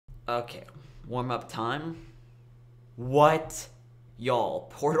Okay, warm up time. What?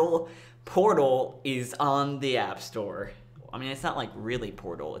 Y'all, Portal is on the App Store. I mean, it's not like really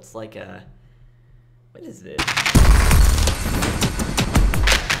Portal, it's like a... What is this?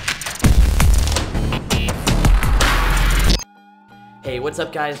 Hey, what's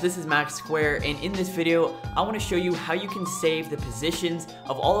up guys? This is Max Square, and in this video, I want to show you how you can save the positions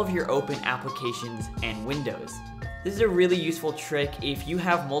of all of your open applications and windows. This is a really useful trick if you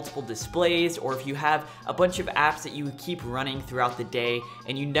have multiple displays or if you have a bunch of apps that you keep running throughout the day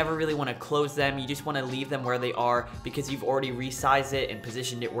and you never really want to close them, you just want to leave them where they are because you've already resized it and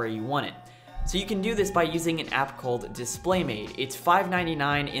positioned it where you want it. So you can do this by using an app called DisplayMate. It's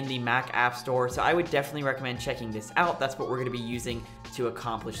 $5.99 in the Mac App Store, so I would definitely recommend checking this out. That's what we're going to be using to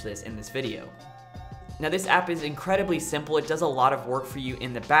accomplish this in this video. Now this app is incredibly simple. It does a lot of work for you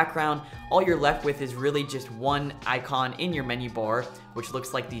in the background. All you're left with is really just one icon in your menu bar, which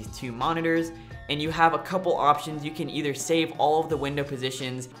looks like these two monitors. And you have a couple options. You can either save all of the window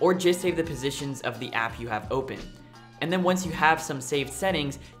positions or just save the positions of the app you have open. And then once you have some saved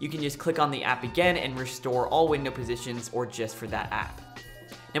settings, you can just click on the app again and restore all window positions or just for that app.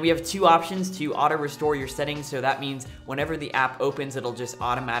 Now we have two options to auto restore your settings, so that means whenever the app opens, it'll just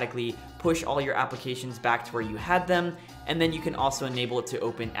automatically push all your applications back to where you had them, and then you can also enable it to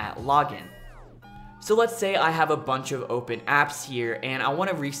open at login. So let's say I have a bunch of open apps here and I want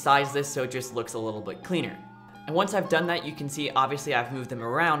to resize this so it just looks a little bit cleaner. And once I've done that, you can see obviously I've moved them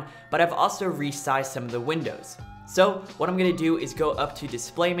around, but I've also resized some of the windows. So what I'm going to do is go up to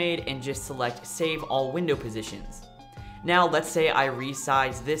DisplayMate and just select Save All Window Positions. Now let's say I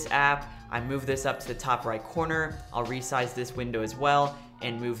resize this app, I move this up to the top right corner, I'll resize this window as well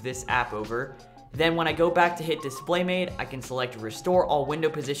and move this app over. Then when I go back to hit DisplayMate, I can select Restore All Window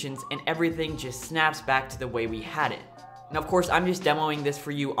Positions and everything just snaps back to the way we had it. Now of course I'm just demoing this for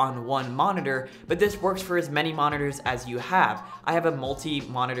you on one monitor, but this works for as many monitors as you have. I have a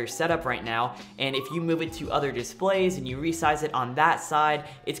multi-monitor setup right now, and if you move it to other displays and you resize it on that side,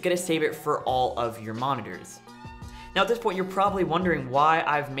 it's going to save it for all of your monitors. Now at this point you're probably wondering why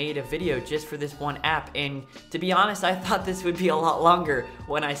I've made a video just for this one app, and to be honest I thought this would be a lot longer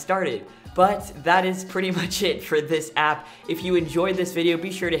when I started. But that is pretty much it for this app. If you enjoyed this video,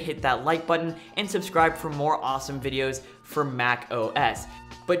 be sure to hit that like button and subscribe for more awesome videos for Mac OS.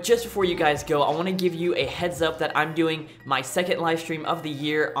 But just before you guys go, I want to give you a heads up that I'm doing my second live stream of the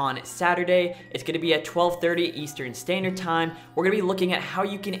year on Saturday. It's going to be at 12:30 Eastern Standard Time. We're going to be looking at how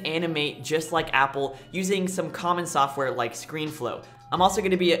you can animate just like Apple using some common software like ScreenFlow. I'm also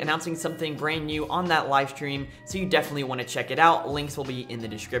going to be announcing something brand new on that live stream, so you definitely want to check it out. Links will be in the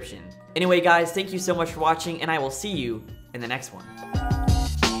description. Anyway guys, thank you so much for watching, and I will see you in the next one.